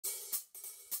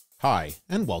Hi,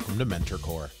 and welcome to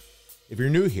MentorCore. If you're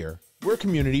new here, we're a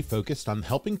community focused on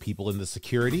helping people in the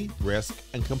security, risk,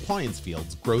 and compliance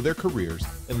fields grow their careers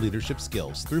and leadership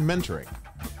skills through mentoring.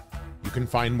 You can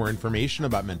find more information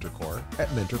about MentorCore at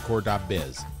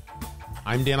mentorcore.biz.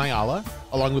 I'm Dan Ayala,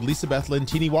 along with Lisa Beth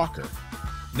Lentini Walker.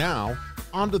 Now,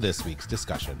 on to this week's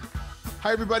discussion.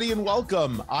 Hi, everybody, and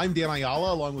welcome. I'm Dan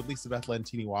Ayala, along with Lisa Beth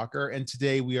Lentini Walker, and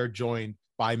today we are joined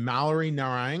by Mallory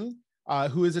Narang,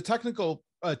 who is a technical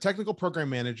program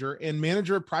manager and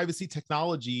manager of privacy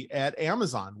technology at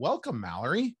Amazon. Welcome,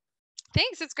 Mallory.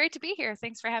 Thanks. It's great to be here.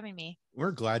 Thanks for having me.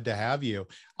 We're glad to have you.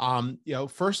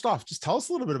 First off, just tell us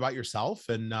a little bit about yourself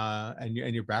and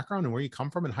your background and where you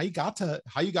come from and how you got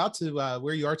to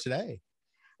where you are today.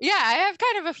 Yeah, I have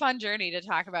kind of a fun journey to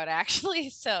talk about,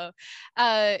 actually. So,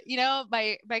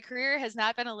 my career has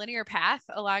not been a linear path,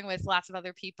 along with lots of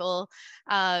other people.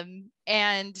 If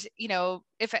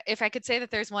I could say that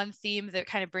there's one theme that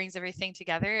kind of brings everything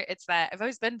together, it's that I've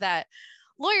always been that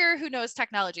lawyer who knows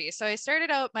technology. So I started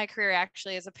out my career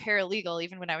actually as a paralegal,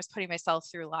 even when I was putting myself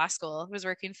through law school. I was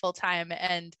working full time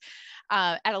and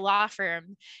at a law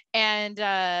firm, and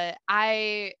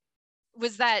I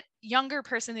was that younger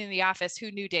person in the office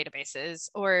who knew databases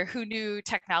or who knew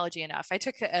technology enough. I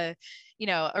took a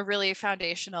really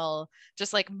foundational,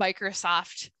 just like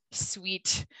Microsoft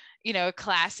suite,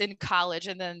 class in college.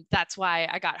 And then that's why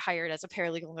I got hired as a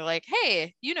paralegal. And they're like,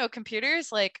 hey, computers,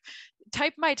 like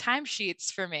type my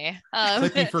timesheets for me.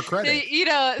 Click me for credit.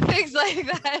 Things like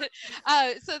that.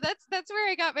 So that's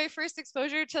where I got my first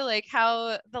exposure to like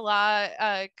how the law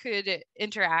could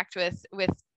interact with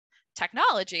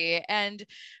technology. And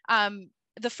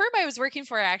the firm I was working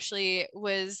for actually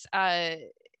was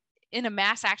in a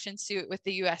mass action suit with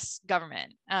the US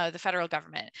government, the federal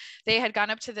government. They had gone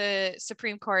up to the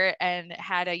Supreme Court and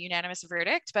had a unanimous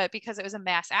verdict, but because it was a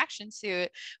mass action suit,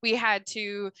 we had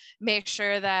to make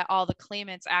sure that all the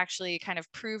claimants actually kind of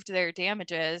proved their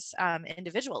damages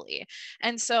individually.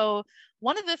 And so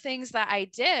one of the things that I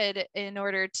did in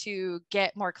order to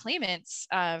get more claimants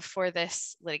for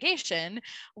this litigation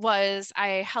was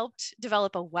I helped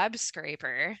develop a web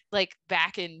scraper, like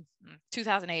back in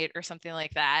 2008 or something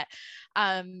like that,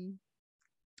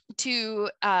 to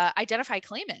identify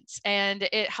claimants. And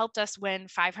it helped us win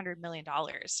 $500 million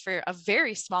for a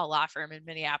very small law firm in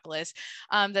Minneapolis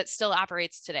that still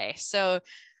operates today. So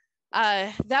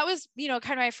that was,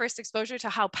 kind of my first exposure to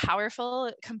how powerful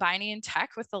combining tech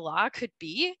with the law could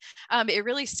be. It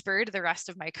really spurred the rest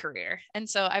of my career. And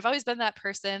so I've always been that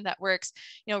person that works,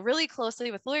 really closely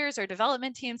with lawyers or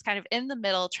development teams, kind of in the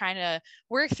middle, trying to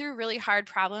work through really hard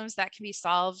problems that can be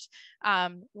solved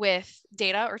with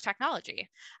data or technology.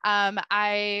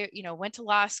 I, went to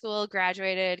law school,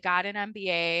 graduated, got an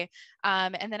MBA,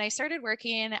 and then I started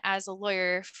working as a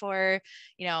lawyer for,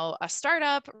 a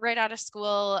startup right out of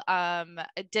school. I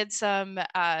did some,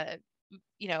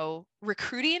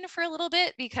 recruiting for a little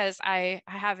bit because I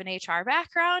have an HR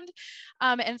background.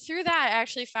 And through that, I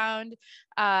actually found,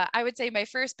 I would say, my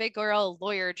first big girl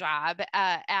lawyer job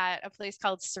at a place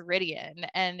called Ceridian.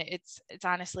 And it's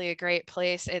honestly a great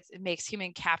place. It makes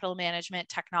human capital management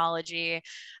technology.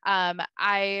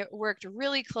 I worked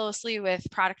really closely with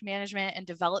product management and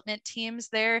development teams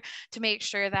there to make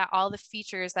sure that all the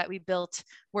features that we built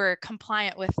were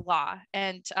compliant with law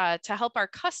and to help our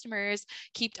customers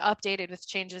keep updated with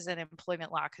changes in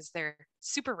employment law because they're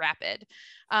super rapid.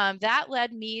 That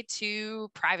led me to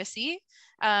privacy.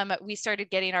 We started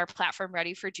getting our platform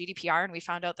ready for GDPR, and we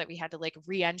found out that we had to like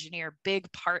re-engineer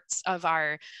big parts of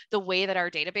the way that our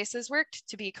databases worked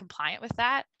to be compliant with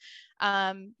that.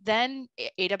 Then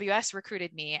AWS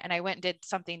recruited me and I went and did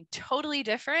something totally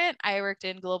different. I worked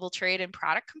in global trade and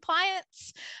product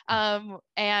compliance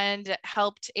and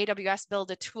helped AWS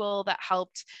build a tool that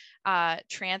helped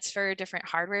transfer different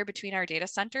hardware between our data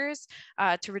centers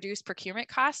to reduce procurement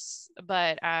costs.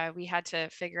 But we had to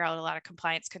figure out a lot of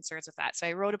compliance concerns with that. So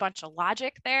I wrote a bunch of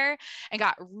logic there and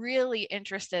got really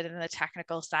interested in the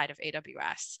technical side of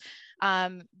AWS.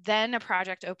 Then a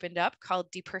project opened up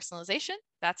called depersonalization.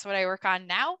 That's what I work on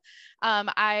now.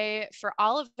 For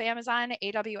all of Amazon,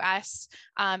 AWS,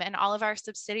 and all of our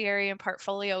subsidiary and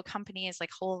portfolio companies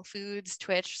like Whole Foods,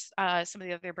 Twitch, some of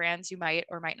the other brands you might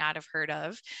or might not have heard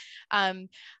of,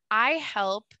 I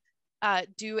help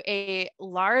do a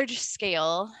large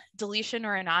scale deletion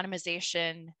or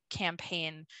anonymization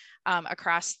campaign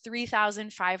across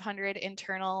 3,500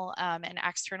 internal and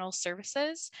external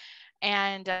services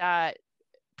and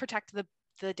protect the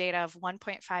data of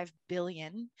 1.5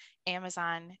 billion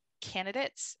Amazon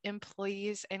candidates,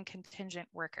 employees, and contingent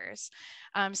workers.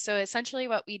 So essentially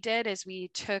what we did is we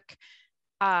took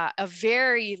a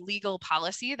very legal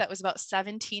policy that was about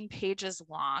 17 pages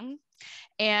long,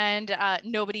 and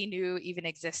nobody knew even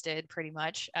existed pretty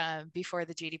much before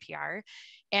the GDPR.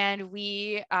 And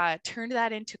we turned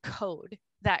that into code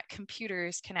that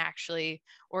computers can actually,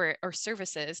 or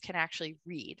services can actually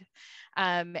read.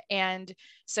 And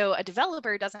so a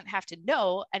developer doesn't have to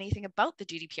know anything about the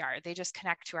GDPR. They just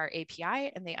connect to our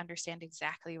API and they understand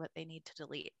exactly what they need to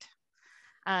delete.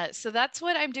 So that's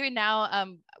what I'm doing now.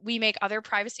 We make other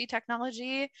privacy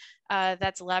technology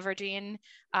that's leveraging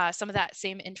some of that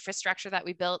same infrastructure that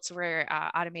we built. So we're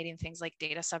automating things like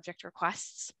data subject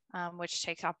requests, which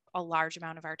takes up a large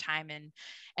amount of our time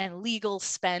and legal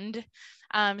spend.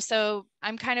 So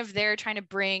I'm kind of there trying to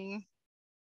bring,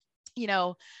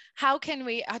 how can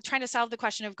we, trying to solve the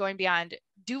question of going beyond,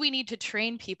 do we need to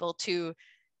train people to,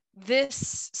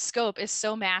 this scope is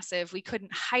so massive, we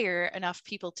couldn't hire enough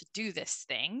people to do this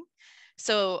thing.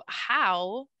 So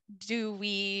how do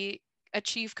we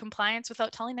achieve compliance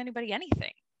without telling anybody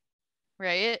anything,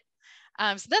 right?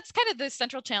 So that's kind of the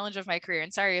central challenge of my career.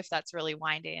 And sorry if that's really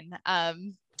winding. Oh,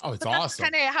 it's but awesome. That's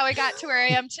kind of how I got to where I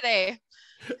am today.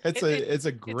 It's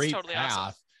a great it's totally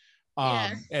path.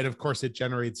 Awesome. And of course it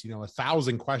generates,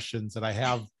 1,000 questions that I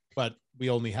have, but we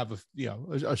only have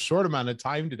a short amount of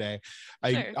time today.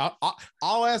 Sure.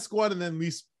 I'll ask one, and then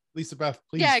Lisa Beth,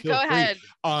 please. Yeah, feel go free.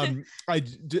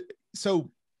 ahead.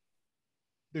 So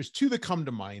there's two that come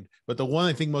to mind, but the one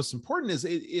I think most important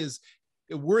is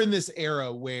we're in this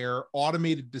era where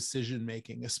automated decision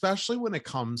making, especially when it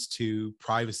comes to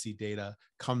privacy data,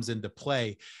 comes into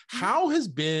play. How has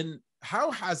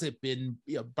it been,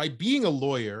 by being a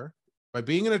lawyer, by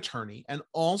being an attorney, and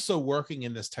also working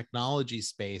in this technology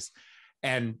space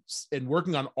and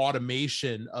working on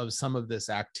automation of some of this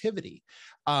activity?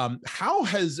 How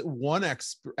has one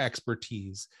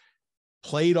expertise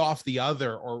played off the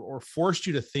other, or forced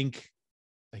you to think,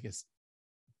 I guess,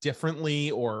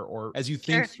 differently, or as you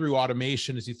think through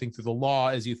automation, as you think through the law,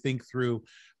 as you think through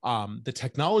the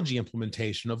technology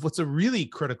implementation of what's a really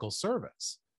critical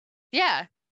service? Yeah,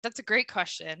 that's a great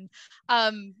question.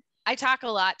 I talk a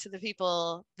lot to the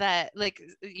people that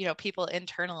people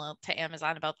internal to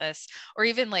Amazon about this, or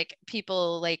even like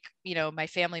people like, my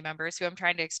family members who I'm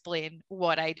trying to explain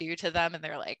what I do to them. And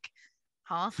they're like,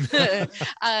 huh?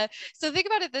 So think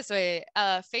about it this way.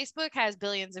 Facebook has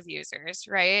billions of users,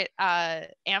 right?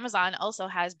 Amazon also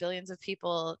has billions of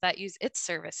people that use its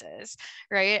services,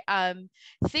 right?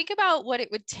 Think about what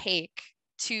it would take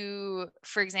to,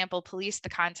 for example, police the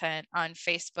content on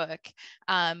Facebook,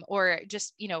 or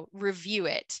just, review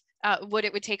it. What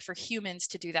it would take for humans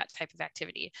to do that type of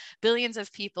activity. Billions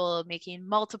of people making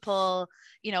multiple,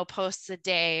 posts a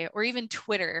day, or even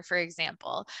Twitter, for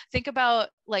example. Think about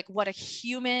like what a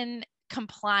human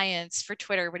compliance for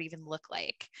Twitter would even look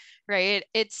like, right?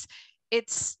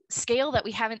 It's scale that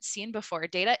we haven't seen before.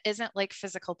 Data isn't like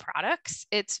physical products.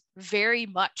 It's very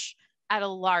much at a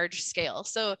large scale.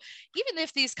 So even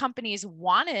if these companies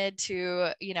wanted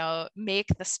to, make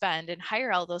the spend and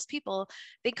hire all those people,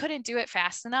 they couldn't do it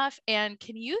fast enough. And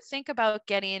can you think about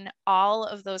getting all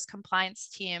of those compliance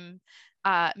team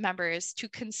members to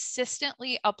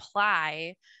consistently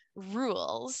apply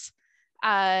rules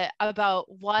about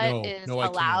what is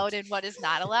allowed and what is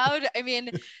not allowed? I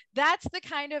mean, that's the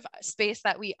kind of space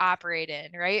that we operate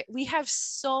in, right? We have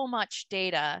so much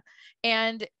data,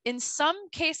 and in some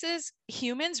cases,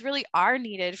 humans really are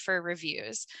needed for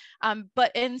reviews.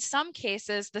 But in some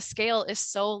cases, the scale is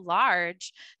so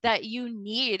large that you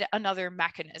need another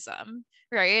mechanism,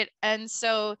 right? And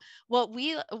so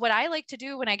what I like to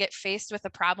do when I get faced with a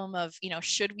problem of,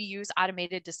 should we use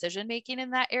automated decision making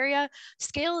in that area,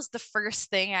 scale is the first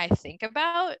thing I think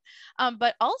about.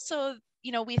 But also,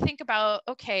 we think about,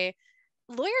 okay,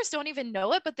 lawyers don't even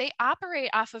know it, but they operate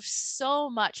off of so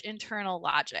much internal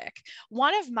logic.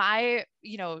 One of my,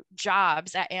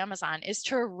 jobs at Amazon is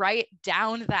to write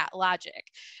down that logic,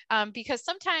 because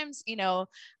sometimes,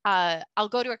 I'll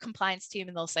go to a compliance team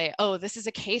and they'll say, oh, this is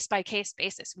a case by case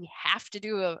basis. We have to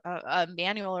do a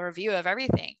manual review of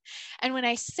everything. And when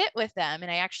I sit with them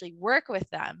and I actually work with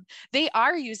them, they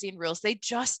are using rules. They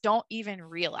just don't even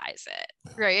realize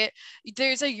it, right?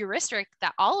 There's a heuristic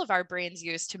that all of our brains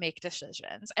use to make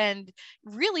decisions. And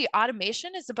really,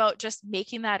 automation is about just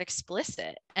making that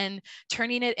explicit and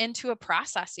turning it into a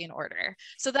processing order.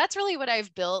 So that's really what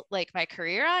I've built like my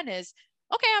career on is,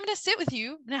 okay, I'm going to sit with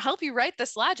you. I'm going to help you write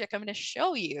this logic. I'm going to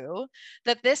show you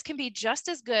that this can be just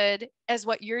as good as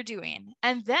what you're doing.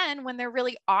 And then when there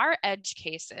really are edge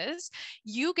cases,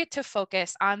 you get to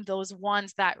focus on those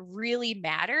ones that really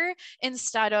matter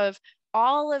instead of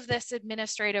all of this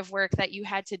administrative work that you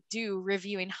had to do,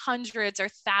 reviewing hundreds or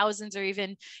thousands or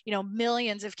even,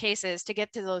 millions of cases to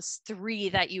get to those 3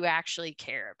 that you actually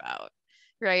care about.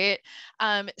 Right.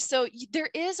 So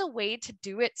there is a way to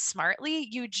do it smartly.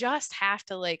 You just have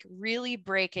to like really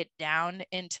break it down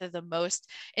into the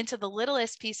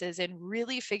littlest pieces and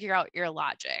really figure out your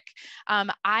logic.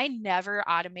 I never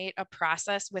automate a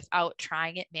process without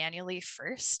trying it manually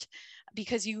first,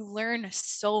 because you learn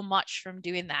so much from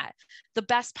doing that. The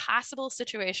best possible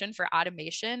situation for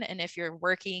automation, and if you're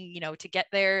working, to get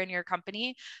there in your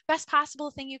company, best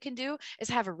possible thing you can do is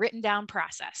have a written down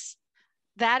process.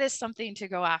 That is something to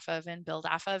go off of and build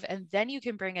off of. And then you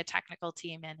can bring a technical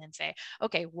team in and say,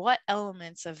 okay, what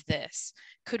elements of this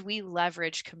could we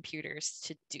leverage computers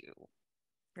to do?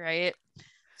 Right.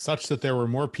 Such that there were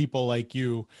more people like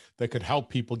you that could help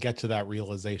people get to that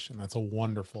realization. That's a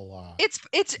wonderful, it's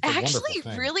actually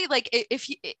really like,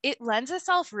 it lends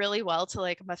itself really well to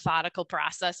like a methodical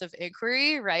process of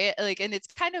inquiry, right? Like, and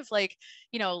it's kind of like,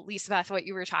 Lisa, what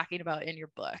you were talking about in your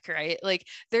book, right? Like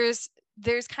there's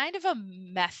kind of a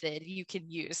method you can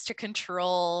use to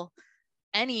control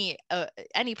any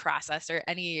process or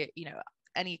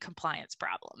any compliance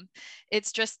problem.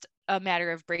 It's just a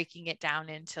matter of breaking it down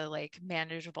into like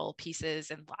manageable pieces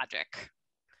and logic.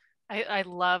 I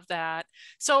love that.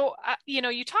 So,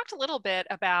 you talked a little bit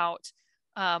about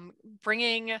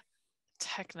bringing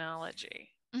technology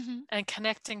and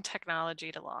connecting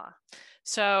technology to law.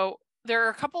 So there are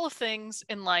a couple of things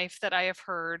in life that I have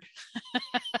heard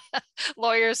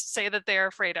lawyers say that they're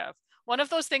afraid of. One of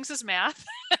those things is math.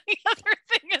 The other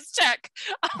thing is tech.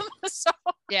 So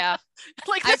yeah,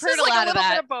 like I've heard a lot of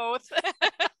that. Bit of both.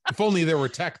 If only there were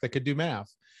tech that could do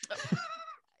math.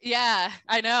 Yeah,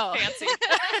 I know. Fancy.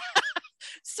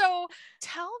 So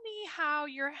tell me how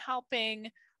you're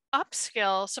helping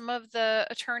upskill some of the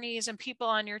attorneys and people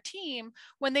on your team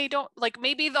when they don't, like,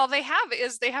 maybe all they have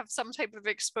is they have some type of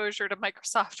exposure to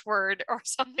Microsoft Word or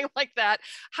something like that.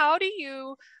 How do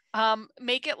you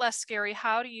make it less scary?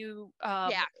 How do you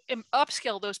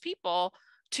upskill those people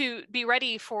to be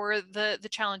ready for the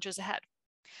challenges ahead?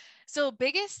 So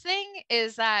biggest thing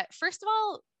is that, first of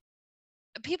all,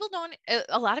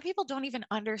 a lot of people don't even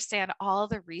understand all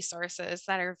the resources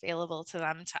that are available to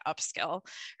them to upskill,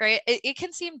 right? It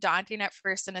can seem daunting at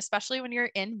first, and especially when you're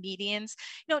in meetings,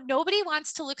 nobody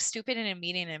wants to look stupid in a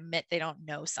meeting and admit they don't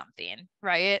know something,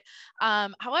 right?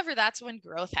 However, that's when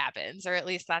growth happens, or at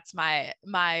least that's my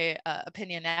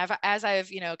opinion. As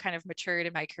I've kind of matured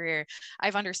in my career,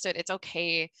 I've understood it's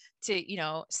okay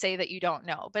to say that you don't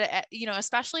know, but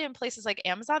especially in places like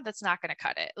Amazon, that's not going to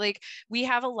cut it. Like, we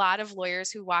have a lot of lawyers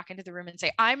who walk into the room and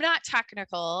say, I'm not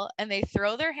technical, and they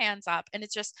throw their hands up, and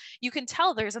it's just, you can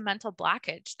tell there's a mental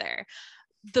blockage there.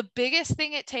 The biggest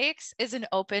thing it takes is an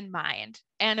open mind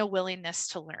and a willingness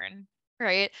to learn.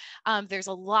 Right. There's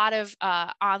a lot of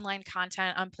online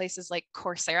content on places like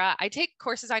Coursera. I take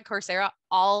courses on Coursera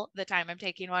all the time. I'm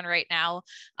taking one right now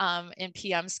in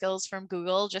PM skills from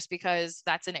Google, just because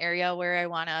that's an area where I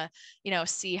want to,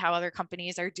 see how other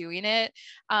companies are doing it.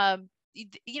 A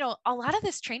lot of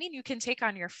this training you can take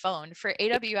on your phone. For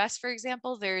AWS, for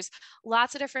example, there's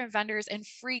lots of different vendors and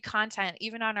free content,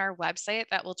 even on our website,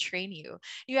 that will train you.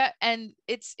 And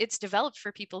it's developed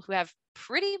for people who have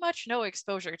pretty much no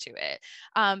exposure to it.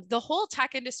 The whole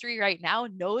tech industry right now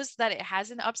knows that it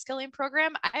has an upskilling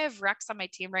program. I have recs on my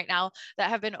team right now that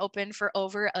have been open for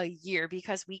over a year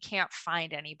because we can't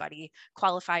find anybody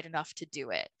qualified enough to do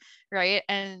it. Right.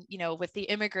 And, with the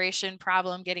immigration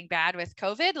problem getting bad with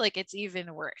COVID, like, it's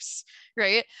even worse.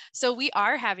 Right. So we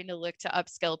are having to look to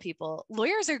upskill people.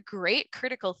 Lawyers are great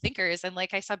critical thinkers. And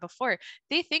like I said before,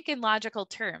 they think in logical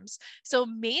terms. So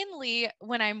mainly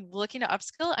when I'm looking to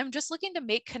upskill, I'm just looking to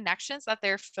make connections that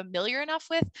they're familiar enough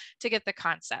with to get the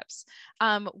concepts.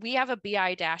 We have a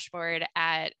BI dashboard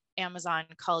at Amazon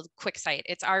called QuickSight.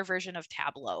 It's our version of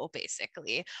Tableau,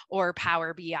 basically, or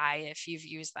Power BI if you've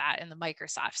used that in the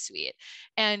Microsoft suite.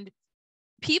 And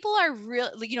people are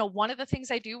really, one of the things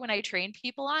I do when I train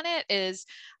people on it is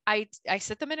I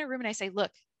sit them in a room and I say,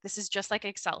 look, this is just like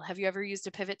Excel. Have you ever used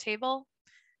a pivot table?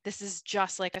 This is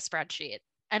just like a spreadsheet.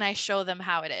 And I show them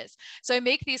how it is. So I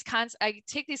take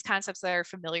these concepts that are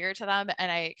familiar to them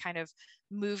and I kind of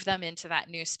move them into that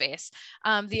new space.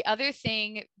 The other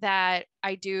thing that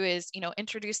I do is,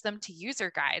 introduce them to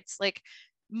user guides. Like,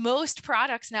 most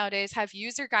products nowadays have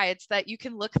user guides that you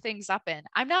can look things up in.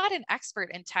 I'm not an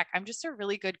expert in tech. I'm just a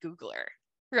really good Googler.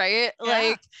 right?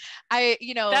 Yeah. Like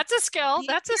That's a skill. be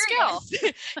That's a skill.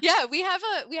 curious. Yeah, we have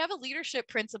a leadership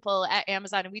principle at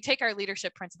Amazon, and we take our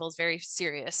leadership principles very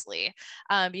seriously.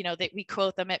 That we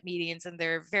quote them at meetings, and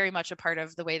they're very much a part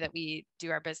of the way that we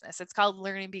do our business. It's called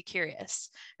learn and be curious,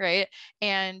 right?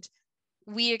 And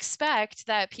we expect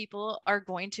that people are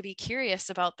going to be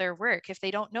curious about their work. If they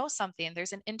don't know something,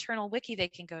 there's an internal wiki they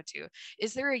can go to.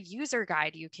 Is there a user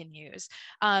guide you can use?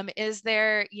 Is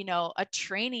there, a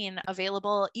training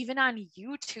available even on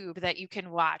YouTube that you can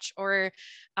watch? Or,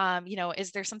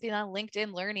 is there something on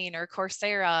LinkedIn Learning or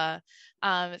Coursera,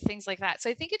 things like that? So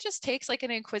I think it just takes like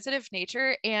an inquisitive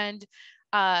nature and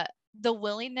the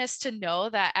willingness to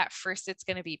know that at first it's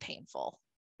going to be painful,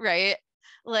 right?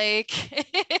 Like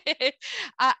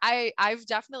I've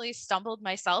definitely stumbled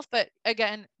myself, but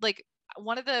again, like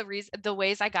one of the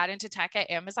ways I got into tech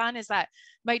at Amazon is that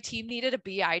my team needed a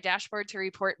BI dashboard to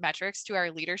report metrics to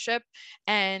our leadership.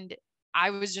 And I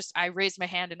raised my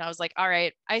hand and I was like, all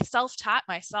right, I self-taught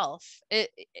myself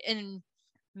in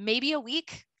maybe a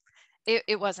week.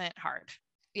 It wasn't hard.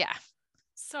 Yeah.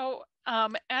 So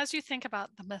as you think about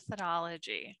the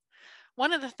methodology,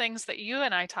 one of the things that you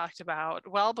and I talked about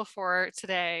well before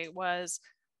today was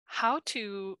how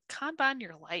to Kanban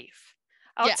your life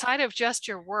outside of just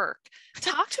your work.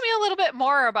 Talk to me a little bit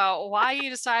more about why you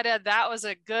decided that was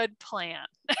a good plan.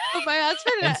 Well, my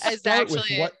husband is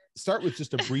actually start with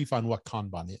just a brief on what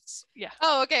Kanban is. Yeah.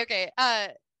 Oh, okay.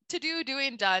 To do,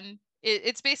 doing, done.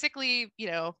 It's basically,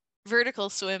 vertical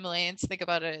swim lanes. Think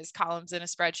about it as columns in a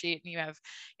spreadsheet, and you have,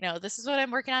 this is what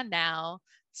I'm working on now.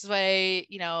 This is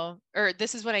what or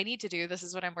this is what I need to do. This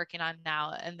is what I'm working on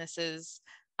now. And this is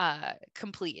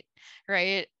complete,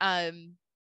 right?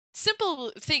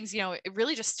 Simple things, it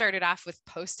really just started off with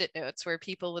Post-it notes where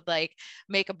people would like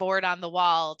make a board on the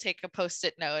wall, take a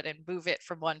Post-it note and move it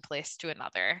from one place to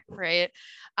another, right?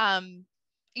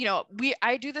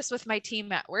 I do this with my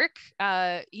team at work.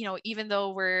 Even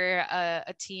though we're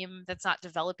a team that's not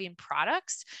developing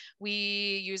products,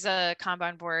 we use a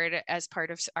Kanban board as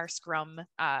part of our Scrum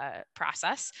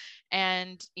process.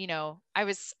 And, I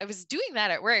was doing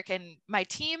that at work, and my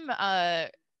team,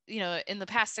 in the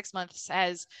past 6 months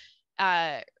has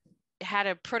had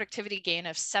a productivity gain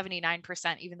of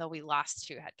 79%, even though we lost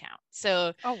 2 headcount.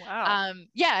 So, oh, wow.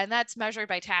 And that's measured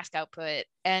by task output.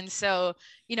 And so,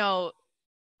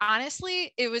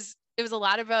 honestly, it was a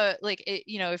lot about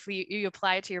if you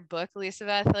apply it to your book,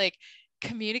 Elizabeth, like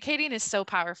communicating is so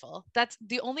powerful. That's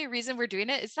the only reason we're doing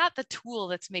it. It's not the tool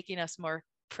that's making us more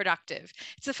productive.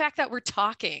 It's the fact that we're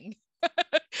talking,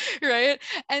 right?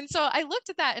 And so I looked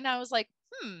at that and I was like,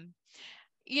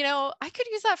 I could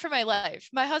use that for my life.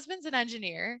 My husband's an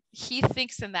engineer. He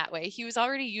thinks in that way. He was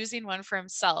already using one for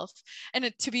himself.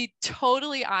 And to be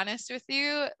totally honest with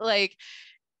you, like,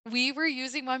 we were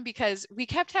using one because we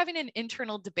kept having an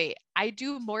internal debate. I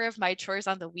do more of my chores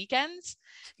on the weekends,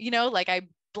 like I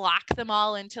block them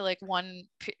all into like one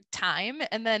time.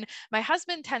 And then my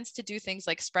husband tends to do things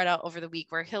like spread out over the week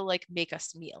where he'll like make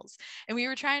us meals. And we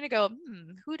were trying to go,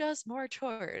 who does more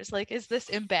chores? Like, is this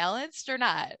imbalanced or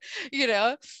not?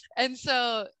 And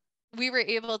so we were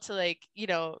able to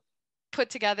put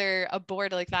together a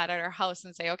board like that at our house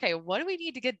and say, okay, what do we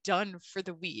need to get done for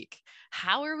the week?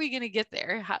 How are we going to get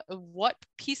there? What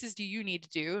pieces do you need to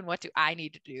do? And what do I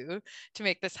need to do to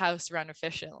make this house run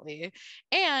efficiently?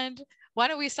 And why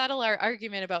don't we settle our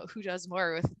argument about who does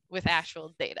more with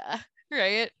actual data,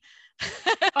 right?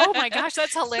 Oh my gosh,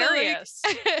 that's hilarious.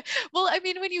 So well, I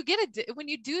mean, when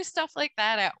you do stuff like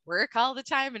that at work all the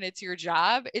time and it's your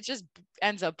job, it just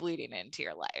ends up bleeding into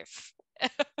your life.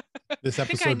 This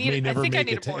episode may never make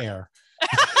it to air.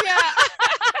 Yeah.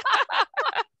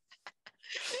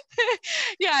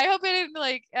 Yeah, I hope I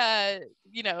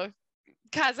didn't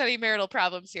cause any marital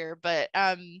problems here, but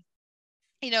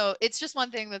it's just one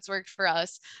thing that's worked for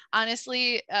us.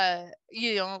 Honestly,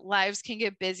 lives can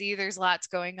get busy. There's lots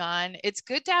going on. It's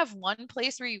good to have one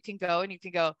place where you can go and you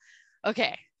can go,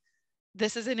 okay,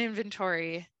 this is an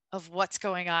inventory of what's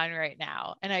going on right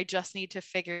now. And I just need to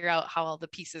figure out how all the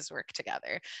pieces work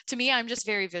together. To me, I'm just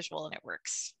very visual and it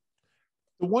works.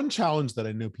 The one challenge that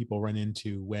I know people run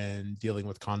into when dealing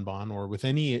with Kanban or with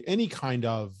any kind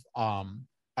of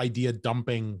idea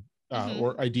dumping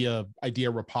or idea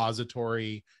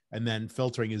repository and then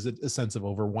filtering is a sense of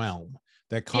overwhelm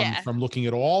that comes from looking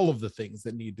at all of the things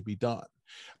that need to be done.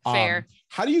 Fair.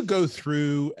 How do you go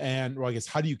through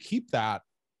how do you keep that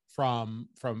from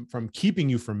keeping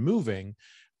you from moving?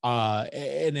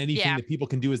 And anything that people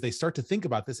can do is they start to think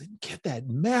about this and get that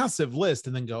massive list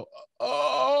and then go,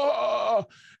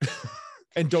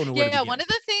 and don't know where to begin. One of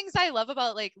the things I love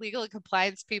about like legal and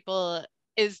compliance people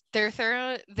is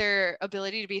their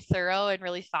ability to be thorough and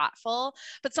really thoughtful.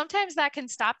 But sometimes that can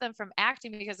stop them from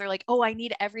acting because they're like, oh, I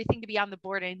need everything to be on the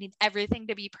board. I need everything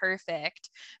to be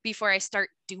perfect before I start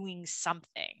doing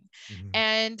something.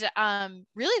 And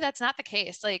really, that's not the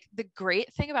case. Like, the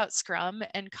great thing about Scrum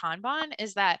and Kanban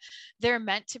is that they're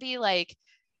meant to be like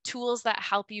tools that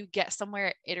help you get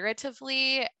somewhere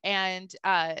iteratively, and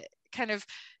kind of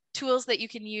tools that you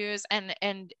can use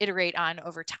and iterate on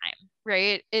over time,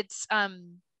 right? It's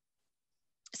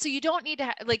so you don't need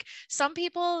to like, some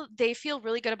people, they feel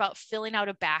really good about filling out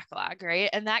a backlog, right?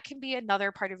 And that can be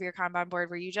another part of your Kanban board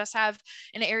where you just have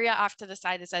an area off to the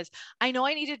side that says, I know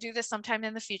I need to do this sometime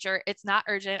in the future. It's not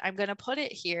urgent. I'm going to put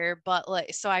it here, but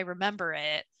like, so I remember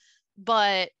it,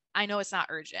 but I know it's not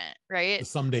urgent, right? The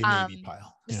someday maybe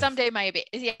pile. Yeah. Someday might be.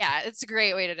 Yeah. It's a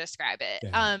great way to describe it.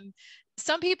 Yeah.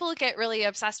 Some people get really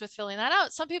obsessed with filling that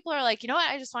out. Some people are like, you know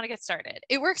what? I just want to get started.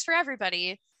 It works for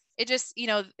everybody. It just,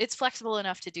 it's flexible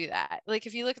enough to do that. Like,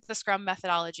 if you look at the Scrum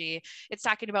methodology, it's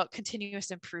talking about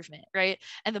continuous improvement, right?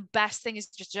 And the best thing is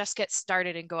just get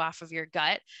started and go off of your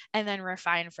gut and then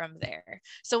refine from there.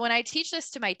 So when I teach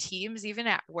this to my teams, even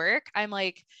at work, I'm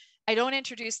like, I don't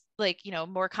introduce like,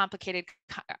 more complicated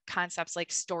concepts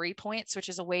like story points, which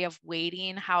is a way of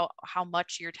weighting how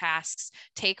much your tasks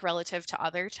take relative to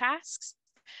other tasks.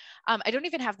 I don't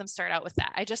even have them start out with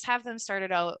that. I just have them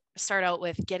start out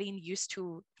with getting used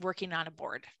to working on a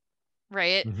board,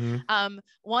 right?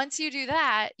 Once you do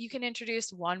that, you can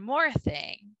introduce one more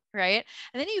thing, right?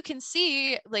 And then you can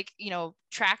see, like,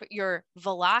 track your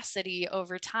velocity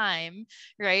over time,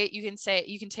 right? You can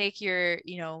take your,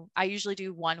 I usually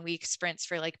do 1 week sprints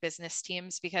for like business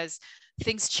teams because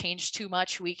things change too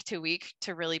much week to week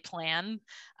to really plan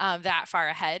that far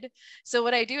ahead. So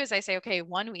what I do is I say, okay,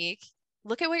 1 week,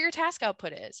 look at what your task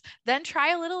output is. Then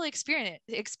try a little experiment.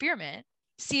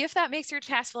 See if that makes your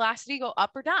task velocity go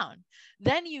up or down.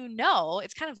 Then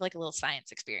it's kind of like a little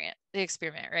science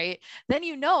experiment, right? Then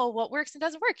what works and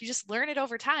doesn't work. You just learn it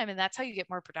over time, and that's how you get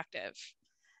more productive.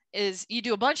 Is you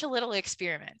do a bunch of little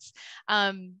experiments.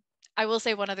 I will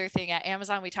say one other thing. At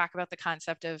Amazon, we talk about the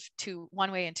concept of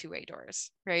one-way and two-way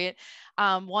doors, right?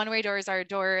 One-way doors are a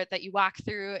door that you walk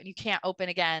through and you can't open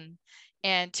again.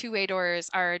 And two-way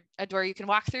doors are a door you can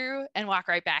walk through and walk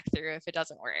right back through if it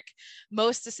doesn't work.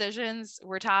 Most decisions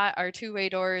we're taught are two-way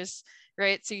doors,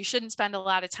 right? So you shouldn't spend a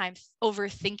lot of time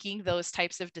overthinking those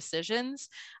types of decisions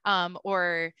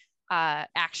or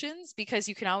actions, because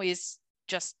you can always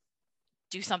just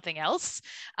do something else.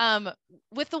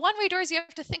 With the one-way doors, you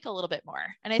have to think a little bit more.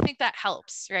 And I think that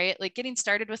helps, right? Like, getting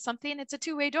started with something, it's a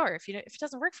two-way door. If it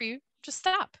doesn't work for you, just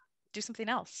stop, do something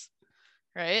else,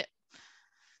 right?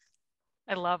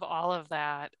 I love all of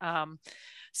that.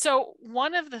 So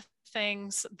one of the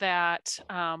things that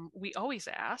we always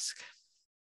ask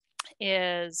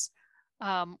is,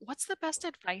 what's the best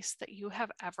advice that you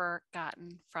have ever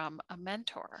gotten from a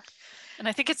mentor? And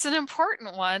I think it's an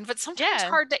important one, but sometimes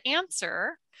hard to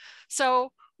answer.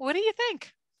 So what do you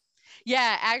think?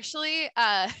 Yeah, actually,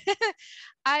 I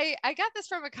got this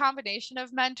from a combination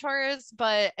of mentors,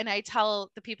 and I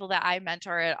tell the people that I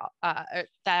mentor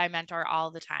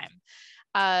all the time.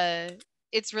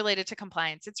 It's related to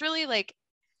compliance. It's really like,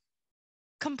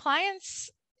 compliance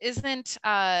isn't,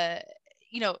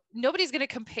 nobody's going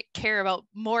to care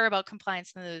more about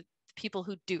compliance than the people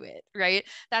who do it, right?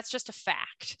 That's just a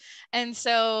fact. And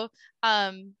so,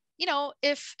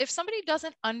 if somebody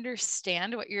doesn't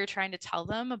understand what you're trying to tell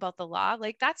them about the law,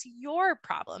 like, that's your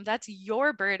problem. That's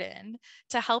your burden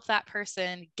to help that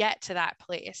person get to that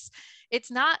place.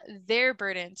 It's not their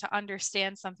burden to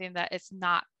understand something that it's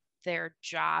not their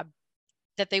job,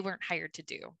 that they weren't hired to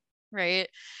do, right?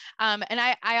 And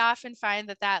I often find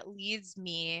that leads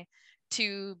me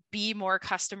to be more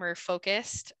customer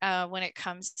focused when it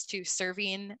comes to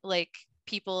serving like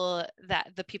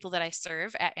the people that I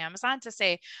serve at Amazon, to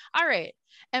say, all right,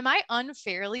 am I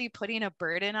unfairly putting a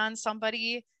burden on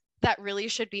somebody that really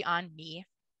should be on me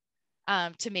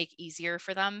to make easier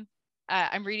for them?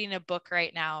 I'm reading a book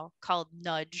right now called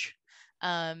Nudge.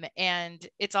 And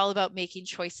it's all about making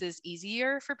choices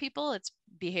easier for people. It's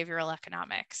behavioral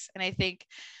economics. And I think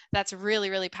that's really,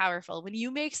 really powerful. When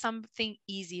you make something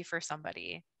easy for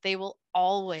somebody, they will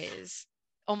almost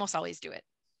always do it.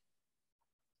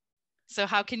 So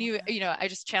how can you, I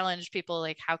just challenge people,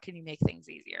 like, how can you make things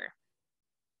easier?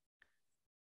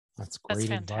 That's great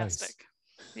fantastic.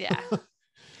 Advice. Yeah.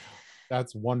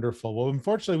 That's wonderful. Well,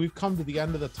 unfortunately, we've come to the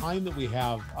end of the time that we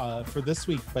have for this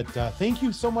week, but thank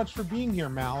you so much for being here,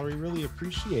 Mallory. Really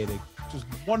appreciate it. Just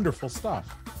wonderful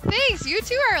stuff. Thanks. You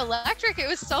two are electric. It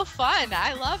was so fun.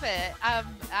 I love it.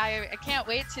 I can't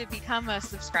wait to become a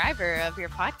subscriber of your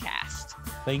podcast.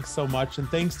 Thanks so much. And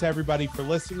thanks to everybody for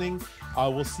listening.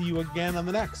 We'll see you again on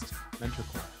the next Mentor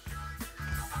Core.